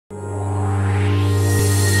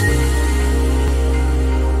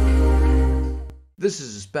This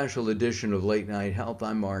is a special edition of Late Night Health.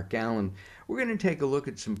 I'm Mark Alyn. We're going to take a look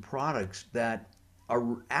at some products that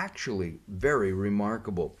are actually very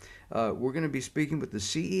remarkable. We're going to be speaking with the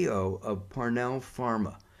CEO of Parnell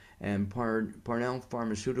Pharma and Parnell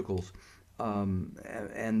Pharmaceuticals,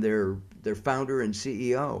 and their founder and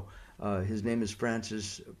CEO. His name is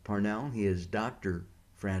Francis Parnell. He is Dr.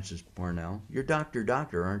 Francis Parnell. You're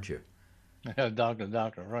Doctor, aren't you?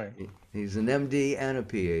 Doctor, right. He's an MD and a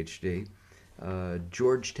PhD.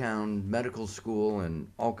 Georgetown Medical School and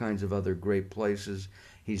all kinds of other great places.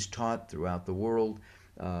 He's taught throughout the world,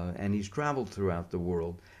 and he's traveled throughout the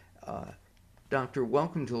world. Uh, Doctor,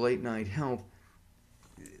 welcome to Late Night Health.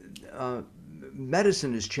 Uh,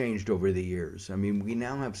 Medicine has changed over the years. I mean, we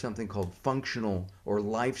now have something called functional or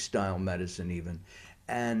lifestyle medicine, even.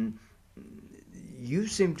 And you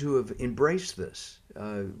seem to have embraced this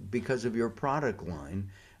because of your product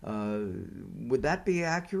line. Uh, would that be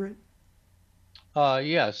accurate?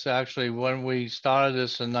 Yes, actually, when we started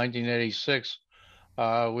this in 1986,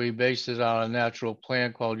 we based it on a natural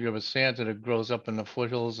plant called yerba santa that grows up in the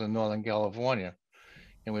foothills in Northern California.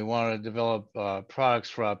 And we wanted to develop products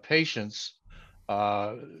for our patients,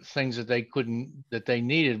 uh, things that they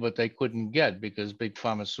needed, but they couldn't get because big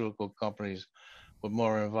pharmaceutical companies were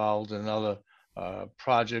more involved in other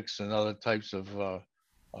projects and other types of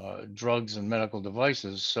drugs and medical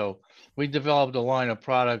devices. So we developed a line of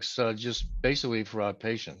products just basically for our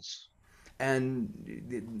patients. And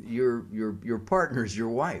your partner's your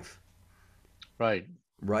wife, Right.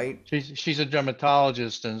 right? She's a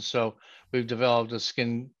dermatologist, and so we've developed a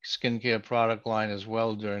skincare product line as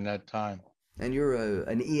well during that time. And you're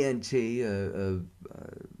an ENT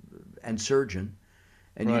and surgeon,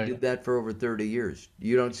 and you Right. did that for over 30 years.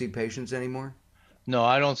 You don't see patients anymore? No,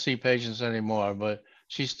 I don't see patients anymore, but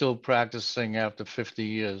she's still practicing after 50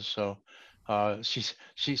 years. So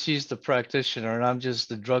she's the practitioner, and I'm just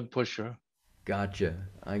the drug pusher. Gotcha.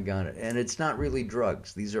 I got it. And it's not really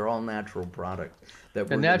drugs. These are all natural products that And we're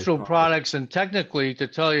going to natural talk about. products, and technically, to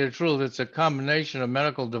tell you the truth, it's a combination of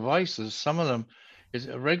medical devices. Some of them, is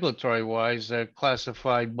regulatory wise, they're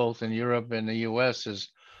classified both in Europe and the US as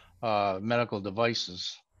medical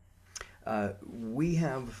devices. We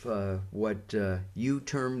have what you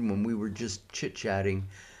termed when we were just chit-chatting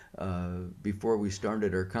before we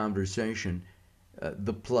started our conversation,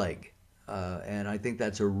 the plague. And I think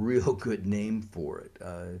that's a real good name for it.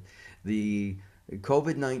 The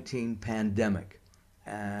COVID-19 pandemic.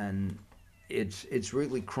 And it's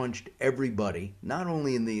really crunched everybody, not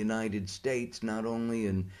only in the United States, not only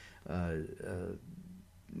in uh, uh,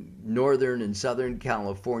 Northern and Southern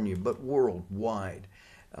California, but worldwide.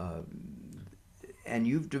 Uh, and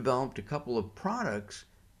you've developed a couple of products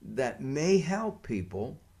that may help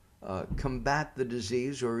people combat the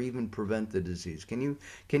disease or even prevent the disease. Can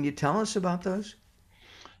you tell us about those?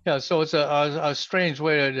 Yeah, so it's a strange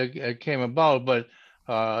way that it came about, but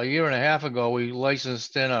a year and a half ago, we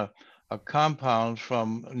licensed in a compound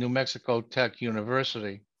from New Mexico Tech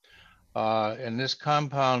University. And this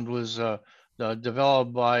compound was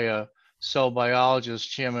developed by a cell biologist,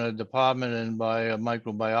 chairman of the department, and by a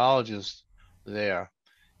microbiologist there.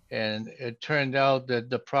 And it turned out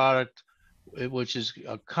that the product, which is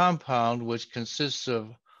a compound which consists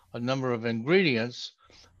of a number of ingredients,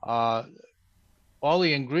 uh, all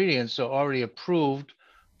the ingredients are already approved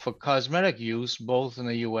for cosmetic use, both in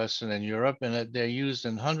the US and in Europe, and that they're used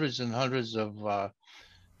in hundreds and hundreds of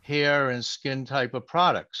hair and skin type of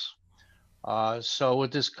products. So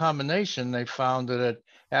with this combination, they found that it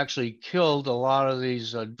actually killed a lot of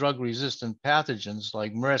these drug-resistant pathogens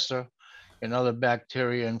like MRSA and other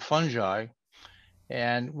bacteria and fungi.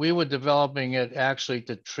 And we were developing it actually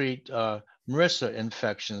to treat MRSA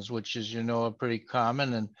infections, which, as you know, are pretty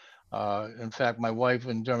common. And in fact, my wife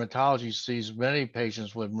in dermatology sees many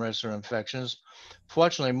patients with MRSA infections.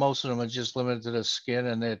 Fortunately, most of them are just limited to the skin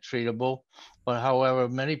and they're treatable. But however,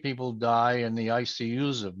 many people die in the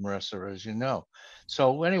ICUs of MRSA, as you know.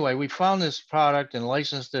 So anyway, we found this product and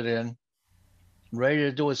licensed it in, ready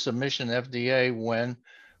to do a submission to FDA when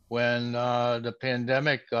the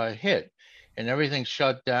pandemic hit and everything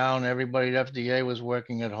shut down. Everybody at FDA was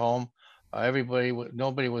working at home.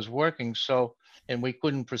 Nobody was working. So, and we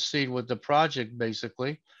couldn't proceed with the project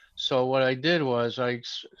basically. So what I did was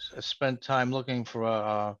spent time looking for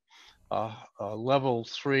a level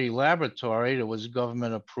 3 laboratory that was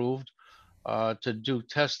government approved to do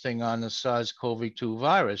testing on the SARS-CoV-2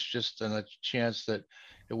 virus, just in a chance that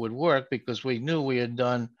it would work because we knew we had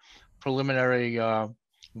done preliminary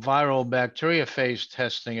viral bacteriophage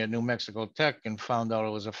testing at New Mexico Tech and found out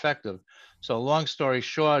it was effective. So long story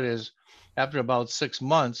short is after about 6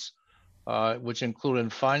 months, which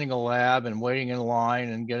included finding a lab and waiting in line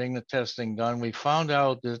and getting the testing done, we found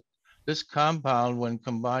out that this compound, when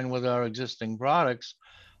combined with our existing products,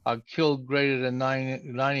 killed greater than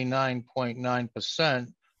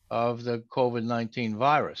 99.9% of the COVID-19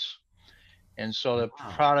 virus. And so the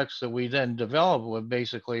Wow. products that we then developed were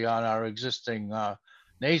basically on our existing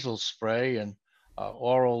nasal spray and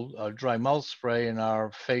oral dry mouth spray and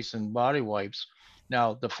our face and body wipes.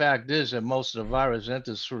 Now, the fact is that most of the virus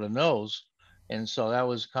enters through the nose. And so that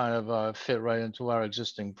was kind of fit right into our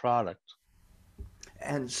existing product.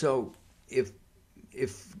 And so if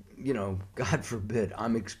you know, God forbid,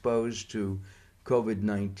 I'm exposed to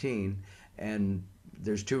COVID-19, and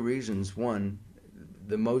there's two reasons. One,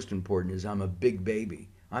 the most important is I'm a big baby.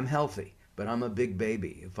 I'm healthy, but I'm a big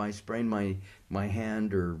baby. If I sprain my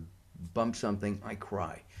hand or bump something, I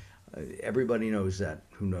cry. Everybody knows that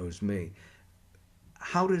who knows me.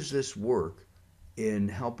 How does this work in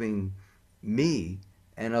helping me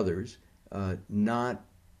and others not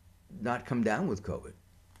come down with COVID?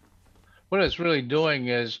 What it's really doing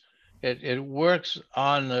is it works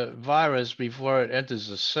on the virus before it enters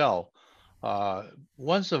the cell. Uh,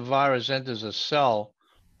 Once the virus enters a cell,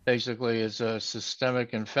 basically it's a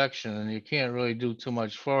systemic infection, and you can't really do too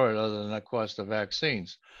much for it other than, of course, the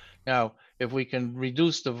vaccines. Now, if we can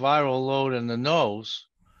reduce the viral load in the nose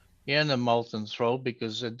and the mouth and throat,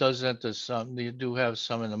 because it does enter some, you do have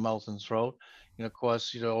some in the mouth and throat. And of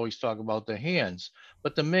course, you always talk about the hands,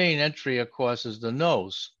 but the main entry, of course, is the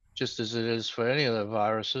nose, just as it is for any of the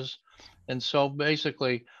viruses. And so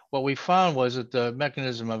basically, what we found was that the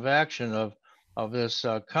mechanism of action of this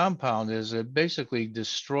compound is it basically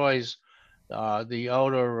destroys the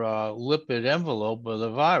outer lipid envelope of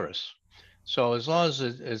the virus. So as long as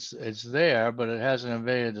it's there, but it hasn't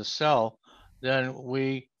invaded the cell, then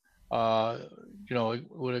we uh,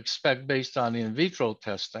 would expect, based on the in vitro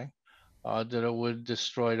testing, that it would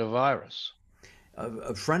destroy the virus.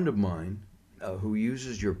 A friend of mine who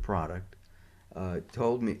uses your product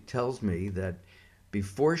tells me that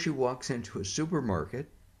before she walks into a supermarket,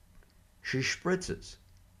 she spritzes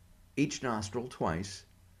each nostril twice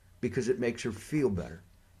because it makes her feel better,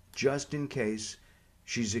 just in case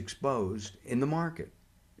she's exposed in the market.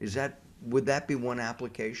 Would that be one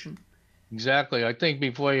application? Exactly. I think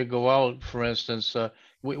before you go out, for instance,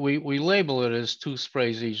 we label it as 2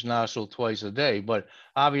 sprays each nostril twice a day, but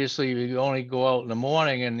obviously if you only go out in the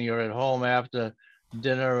morning and you're at home after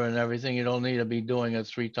dinner and everything, you don't need to be doing it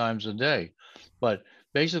 3 times a day. But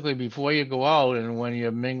basically before you go out and when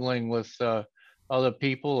you're mingling with other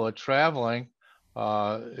people or traveling,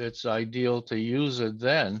 it's ideal to use it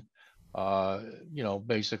then, uh,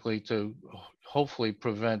 basically to hopefully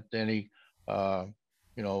prevent any uh,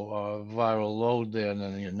 viral load there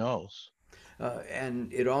in your nose.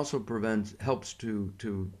 And it also helps to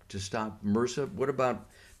stop MRSA. What about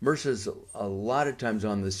MRSA's a lot of times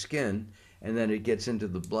on the skin, and then it gets into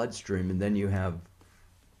the bloodstream, and then you have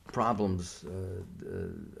problems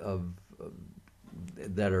of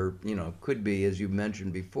that are, you know, could be, as you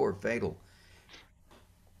mentioned before, fatal.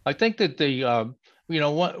 I think that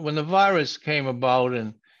when the virus came about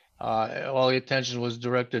and all the attention was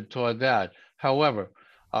directed toward that. However,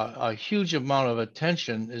 a huge amount of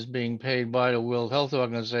attention is being paid by the World Health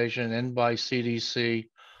Organization and by CDC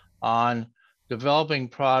on developing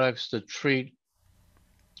products to treat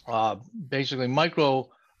basically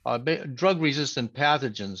drug-resistant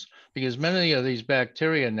pathogens, because many of these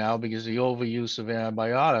bacteria now, because of the overuse of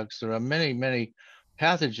antibiotics, there are many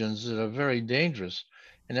pathogens that are very dangerous.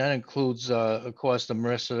 And that includes, of course, the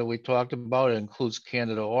MRSA that we talked about. It includes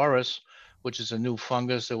Candida auris, which is a new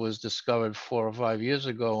fungus that was discovered 4 or 5 years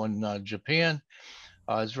ago in Japan.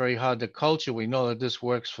 It's very hard to culture. We know that this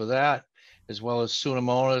works for that, as well as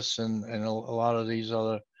Pseudomonas and a lot of these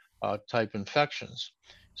other type infections.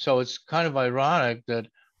 So it's kind of ironic that,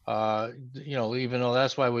 even though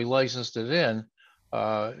that's why we licensed it in,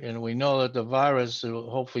 and we know that the virus will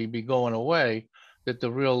hopefully be going away, that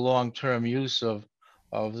the real long-term use of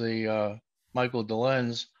the Michael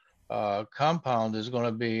Delen's compound is going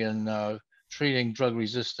to be in treating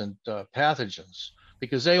drug-resistant pathogens,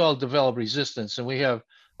 because they all develop resistance. And we have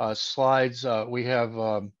slides.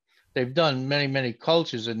 They've done many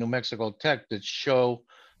cultures at New Mexico Tech that show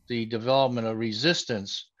the development of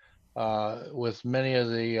resistance with many of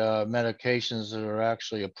the medications that are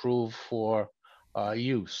actually approved for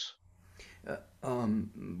use. Uh,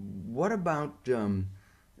 what about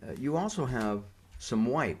you also have some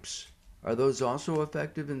wipes? Are those also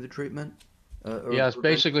effective in the treatment or Yes,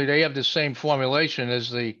 basically prevention? they have the same formulation as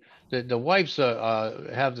the wipes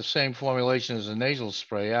have the same formulation as the nasal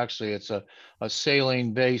spray. Actually, it's a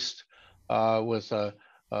saline based with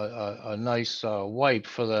a nice wipe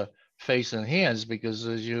for the face and hands, because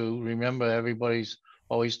as you remember, everybody's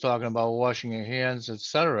always talking about washing your hands,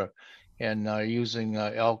 etc., and using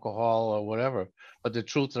alcohol or whatever. But the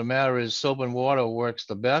truth of the matter is, soap and water works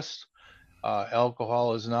the best.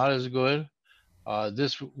 Alcohol is not as good.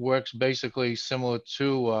 This works basically similar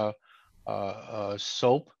to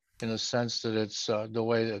soap, in the sense that it's the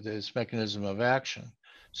way that its mechanism of action.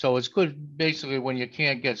 So it's good basically when you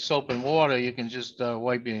can't get soap and water, you can just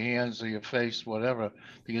wipe your hands or your face, whatever,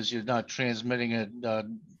 because you're not transmitting it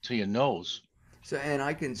to your nose. So, and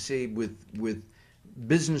I can see with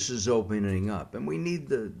businesses opening up, and we need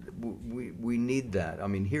that. I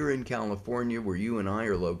mean, here in California, where you and I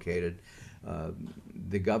are located, uh,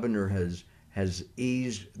 the governor has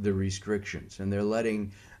eased the restrictions, and they're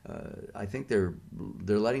letting. I think they're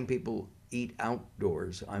letting people eat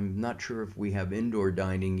outdoors. I'm not sure if we have indoor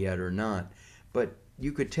dining yet or not, but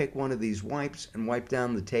you could take one of these wipes and wipe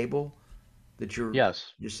down the table that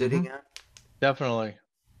Yes. you're Hmm. sitting at. Definitely.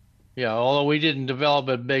 Yeah. Although we didn't develop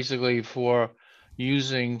it basically for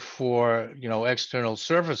using for, external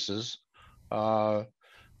surfaces. Uh,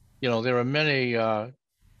 there are many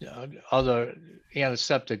other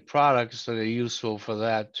antiseptic products that are useful for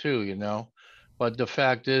that too. But the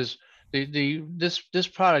fact is, this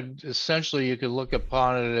product, essentially you could look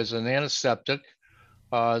upon it as an antiseptic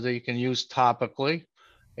that you can use topically,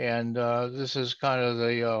 and this is kind of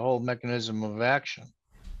the whole mechanism of action.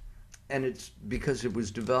 And it's because it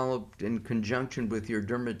was developed in conjunction with your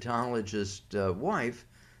dermatologist wife.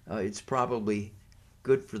 It's probably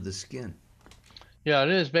good for the skin. Yeah, it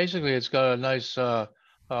is. Basically, it's got a nice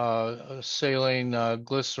saline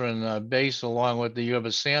glycerin base along with the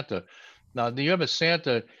yerba santa. Now, the yerba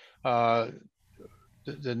santa, uh,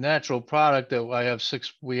 the natural product that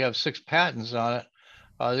we have six patents on it.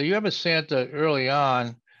 The yerba santa early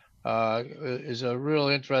on is a real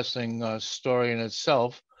interesting story in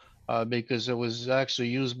itself, because it was actually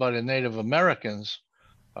used by the Native Americans,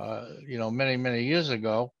 many, many years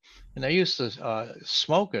ago. And they used to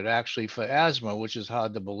smoke it actually for asthma, which is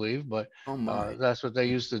hard to believe, but Oh my! that's what they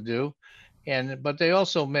used to do. But they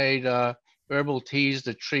also made herbal teas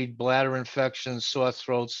to treat bladder infections, sore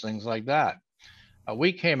throats, things like that.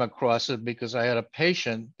 We came across it because I had a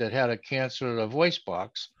patient that had a cancer of the voice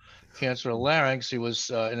box, cancer of larynx. He was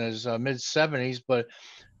in his mid 70s, but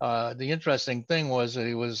the interesting thing was that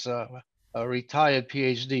he was a retired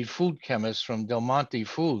PhD food chemist from Del Monte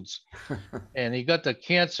Foods, and he got the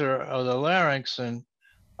cancer of the larynx, and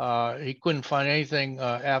he couldn't find anything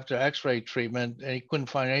after X-ray treatment, and he couldn't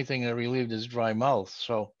find anything that relieved his dry mouth.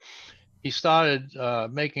 So he started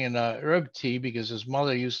making an herb tea, because his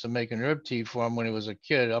mother used to make an herb tea for him when he was a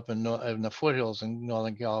kid up in the foothills in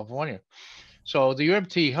Northern California. So the herb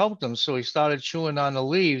tea helped him. So he started chewing on the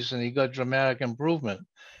leaves, and he got dramatic improvement.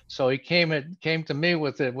 So he came to me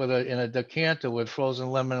with it in a decanter with frozen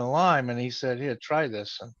lemon and lime, and he said, "Here, try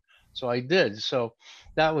this." And so I did. So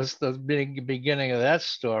that was the big beginning of that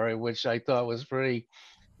story, which I thought was pretty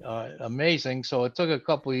amazing. So it took a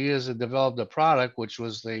couple of years to develop the product, which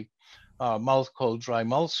was the mouth cold dry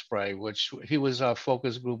mouth spray, which he was our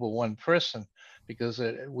focus group of one person, because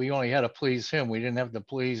we only had to please him. We didn't have to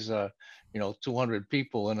please 200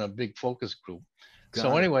 people in a big focus group. So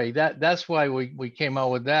Got it. anyway, that's why we came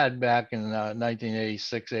out with that back in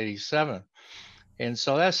 1986, 87. And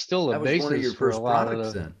so that's still the That was one of basis your for a first lot of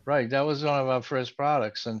products the, then. right. That was one of our first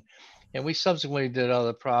products. And we subsequently did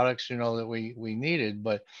other products, that we needed.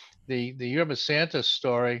 But the Yerba Santa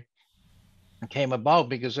story came about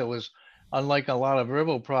because it was, unlike a lot of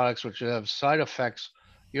herbal products which have side effects.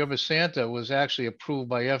 Yerba Santa was actually approved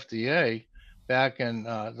by FDA back in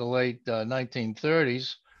the late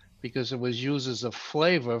 1930s, because it was used as a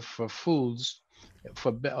flavor for foods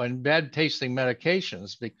and bad tasting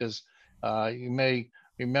medications. Because you may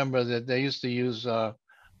remember that they used to use a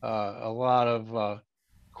lot of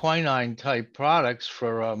quinine type products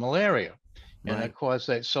for malaria. And of Right. course,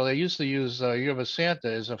 they used to use yerba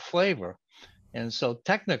santa as a flavor. And so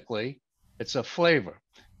technically, it's a flavor.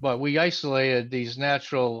 But we isolated these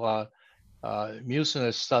natural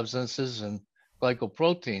mucinous substances and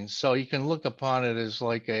glycoproteins. So you can look upon it as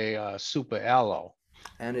like a super aloe,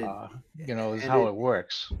 And it uh, is and how it it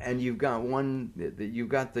works. and you've got one that you've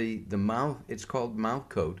got the mouth. It's called mouth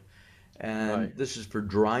coat, and Right. this is for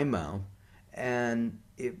dry mouth. And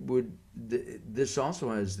this also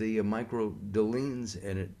has the microdelenes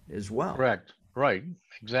in it as well. Correct. Right.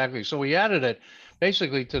 Exactly. So we added it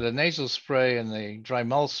basically to the nasal spray and the dry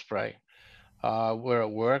mouth spray, where it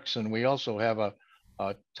works. And we also have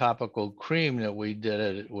a topical cream that we did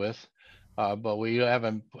it with. but we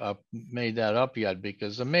haven't made that up yet,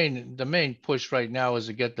 because the main push right now is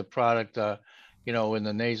to get the product, in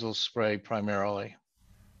the nasal spray primarily.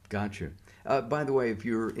 Gotcha. By the way, if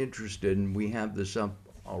you're interested, and we have this up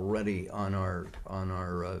already on our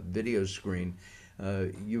video screen,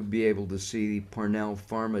 you'll be able to see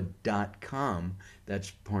parnellpharma.com.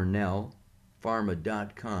 That's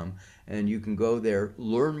parnellpharma.com, and you can go there,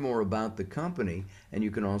 learn more about the company, and you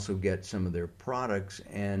can also get some of their products,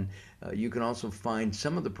 and you can also find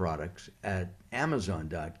some of the products at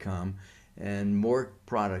amazon.com, and more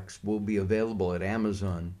products will be available at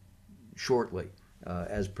Amazon shortly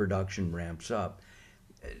as production ramps up.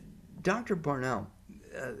 Dr. Parnell,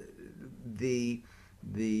 the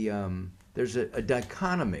there's a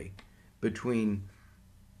dichotomy between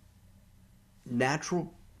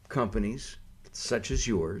natural companies such as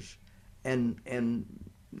yours and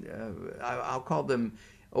I'll call them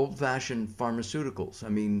old-fashioned pharmaceuticals. I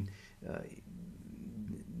mean, uh,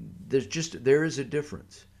 there is a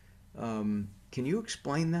difference. Can you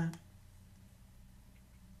explain that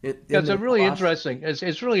Yeah, in it's a their really philosophy? interesting.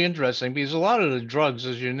 It's really interesting because a lot of the drugs,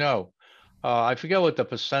 as you know, I forget what the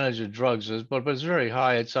percentage of drugs is, but it's very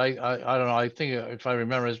high. It's I don't know. I think if I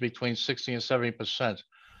remember, it's between 60 and 70%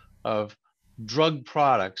 of drug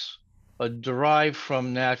products are derived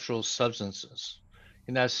from natural substances.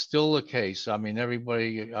 And that's still the case. I mean,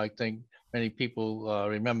 everybody, I think many people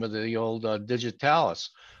remember the old digitalis.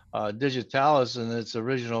 Digitalis in its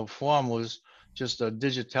original form was just a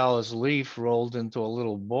digitalis leaf rolled into a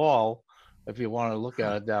little ball, if you want to look Huh.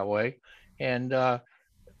 at it that way. And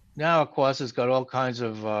now, of course, it's got all kinds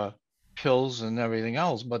of pills and everything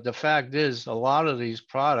else. But the fact is, a lot of these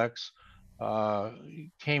products uh,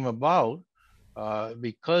 came about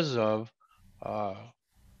because of, uh,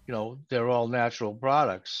 they're all natural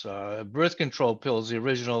products. Birth control pills, the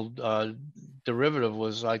original derivative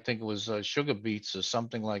was, I think it was sugar beets or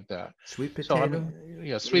something like that. Sweet So, I potato? mean,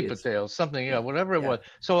 yeah, sweet It's potatoes, something, yeah, yeah, whatever it yeah. was.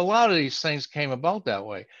 So a lot of these things came about that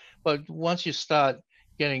way. But once you start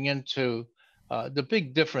getting into the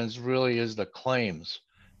big difference really is the claims.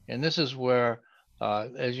 And this is where,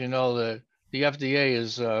 as you know, the FDA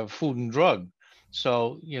is food and drug.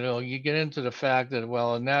 So, you get into the fact that,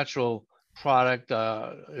 well, a natural product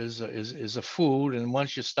is a food, and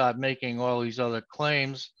once you start making all these other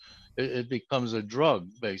claims, it becomes a drug.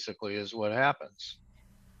 Basically, is what happens.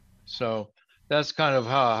 So that's kind of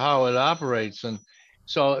how it operates, and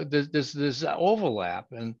so there's overlap,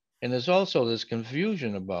 and there's also this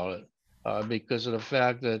confusion about it because of the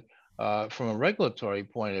fact that from a regulatory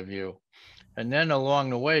point of view, and then along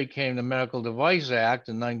the way came the Medical Device Act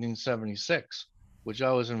in 1976, which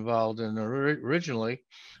I was involved in originally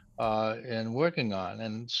and working on.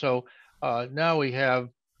 And so now we have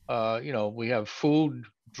food,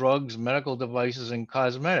 drugs, medical devices, and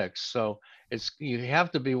cosmetics. So you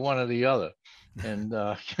have to be one or the other, and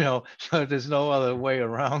so there's no other way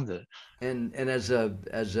around it. And as a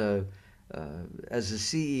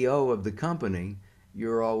CEO of the company,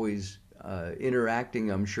 you're always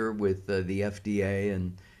interacting, I'm sure, with the FDA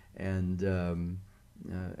and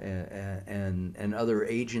and other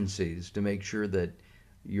agencies to make sure that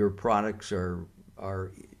your products are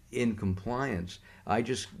in compliance. I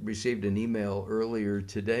just received an email earlier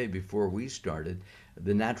today before we started.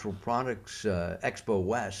 The Natural Products Expo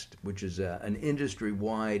West, which is an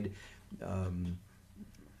industry-wide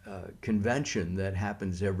convention that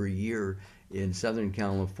happens every year in Southern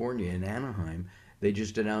California in Anaheim. They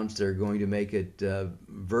just announced they're going to make it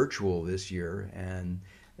virtual this year, and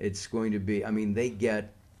it's going to be. I mean, they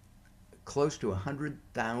get close to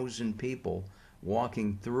 100,000 people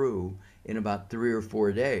walking through in about 3 or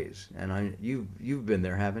 4 days. And you've been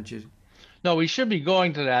there, haven't you? No, we should be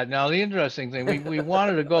going to that. Now, the interesting thing, we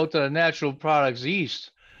wanted to go to the Natural Products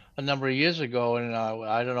East a number of years ago, and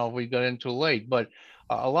I don't know if we got in too late, but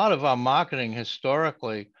a lot of our marketing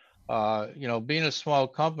historically, being a small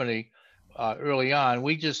company early on,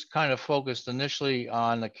 we just kind of focused initially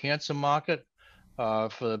on the cancer market for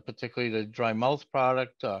particularly the dry mouth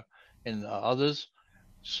product and others.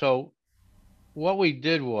 So what we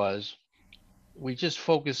did was we just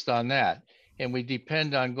focused on that, and we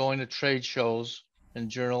depend on going to trade shows and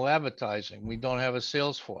journal advertising. We don't have a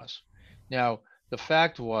sales force. Now, the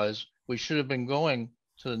fact was we should have been going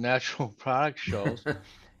to the natural product shows,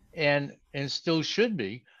 and still should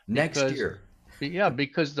be, Next because year. yeah,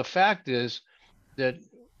 because the fact is that,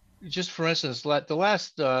 just for instance, the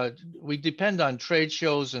last we depend on trade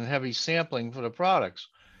shows and heavy sampling for the products,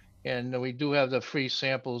 and we do have the free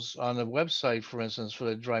samples on the website, for instance, for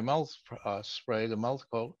the dry mouth spray, the mouth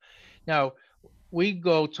coat. Now, we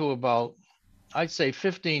go to about, I'd say,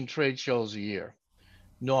 15 trade shows a year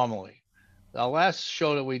normally. Our last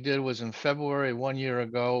show that we did was in February 1 year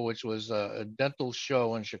ago, which was a dental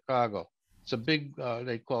show in Chicago. It's a big,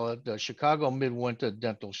 they call it the Chicago Midwinter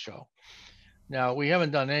Dental Show. Now, we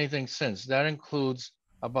haven't done anything since. That includes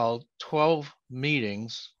about 12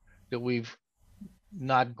 meetings that we've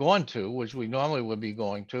not gone to, which we normally would be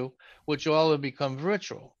going to, which all have become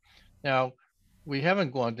virtual. Now, we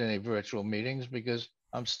haven't gone to any virtual meetings because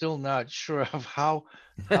I'm still not sure of how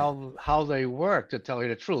they work, to tell you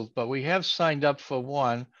the truth. But we have signed up for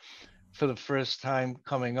one for the first time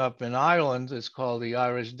coming up in Ireland. It's called the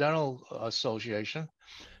Irish Dental Association.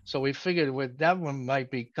 So we figured with that one might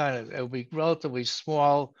be it'll be relatively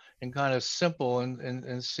small and kind of simple,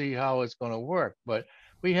 and see how it's going to work. But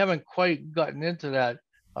we haven't quite gotten into that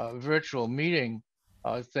virtual meeting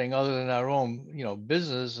thing, other than our own,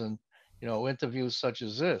 business and, interviews such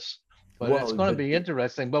as this. But it's Well, going to but be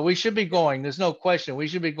interesting. But we should be going. There's no question. We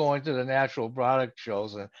should be going to the natural product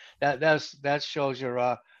shows, and that shows your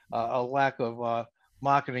a lack of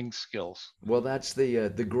marketing skills. well, that's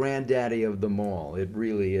the granddaddy of them all. It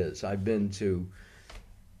really is. I've been to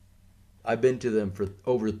them for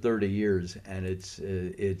over 30 years, and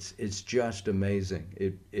it's just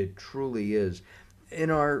amazing. It truly is.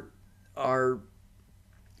 In our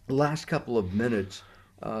last couple of minutes,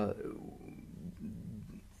 uh,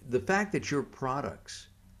 the fact that your products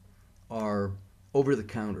are over the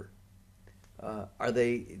counter, are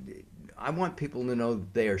they? I want people to know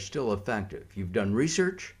that they are still effective. You've done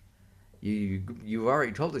research. You've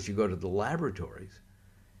already told us you go to the laboratories,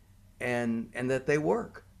 and that they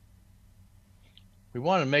work. We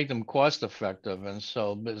want to make them cost effective. And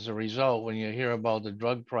so as a result, when you hear about the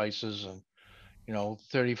drug prices and,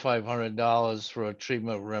 $3,500 for a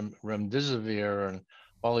treatment, remdesivir, and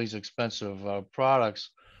all these expensive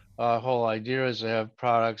products, our whole idea is to have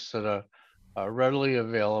products that are readily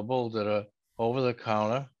available, that are over the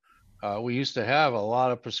counter. We used to have a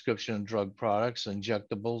lot of prescription drug products,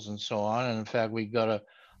 injectables, and so on. And in fact, we got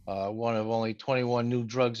one of only 21 new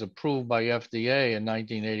drugs approved by FDA in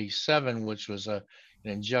 1987, which was an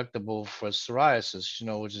injectable for psoriasis,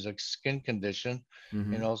 which is a skin condition,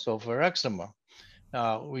 Hmm. and also for eczema.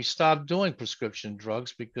 We stopped doing prescription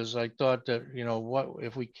drugs because I thought that, what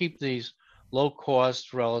if we keep these low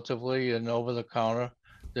cost relatively and over the counter,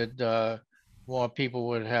 that more people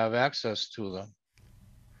would have access to them.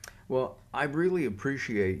 Well, I really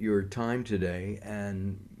appreciate your time today,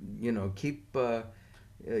 and keep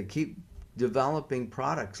developing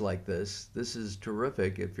products like this. This is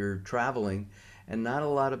terrific. If you're traveling, and not a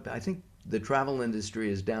lot of, I think the travel industry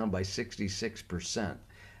is down by 66%,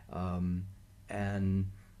 and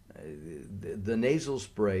the nasal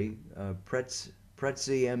spray, Pretzi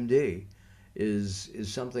MD, is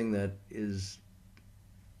something that is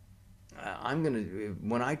I'm going to,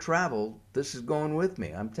 when I travel, this is going with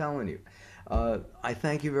me. I'm telling you. I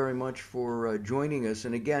thank you very much for joining us.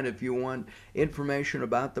 And again, if you want information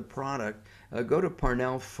about the product, go to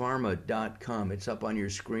parnellpharma.com. It's up on your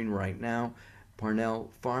screen right now,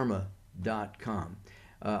 parnellpharma.com.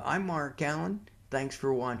 I'm Mark Alyn. Thanks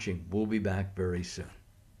for watching. We'll be back very soon.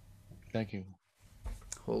 Thank you.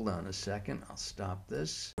 Hold on a second. I'll stop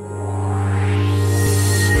this.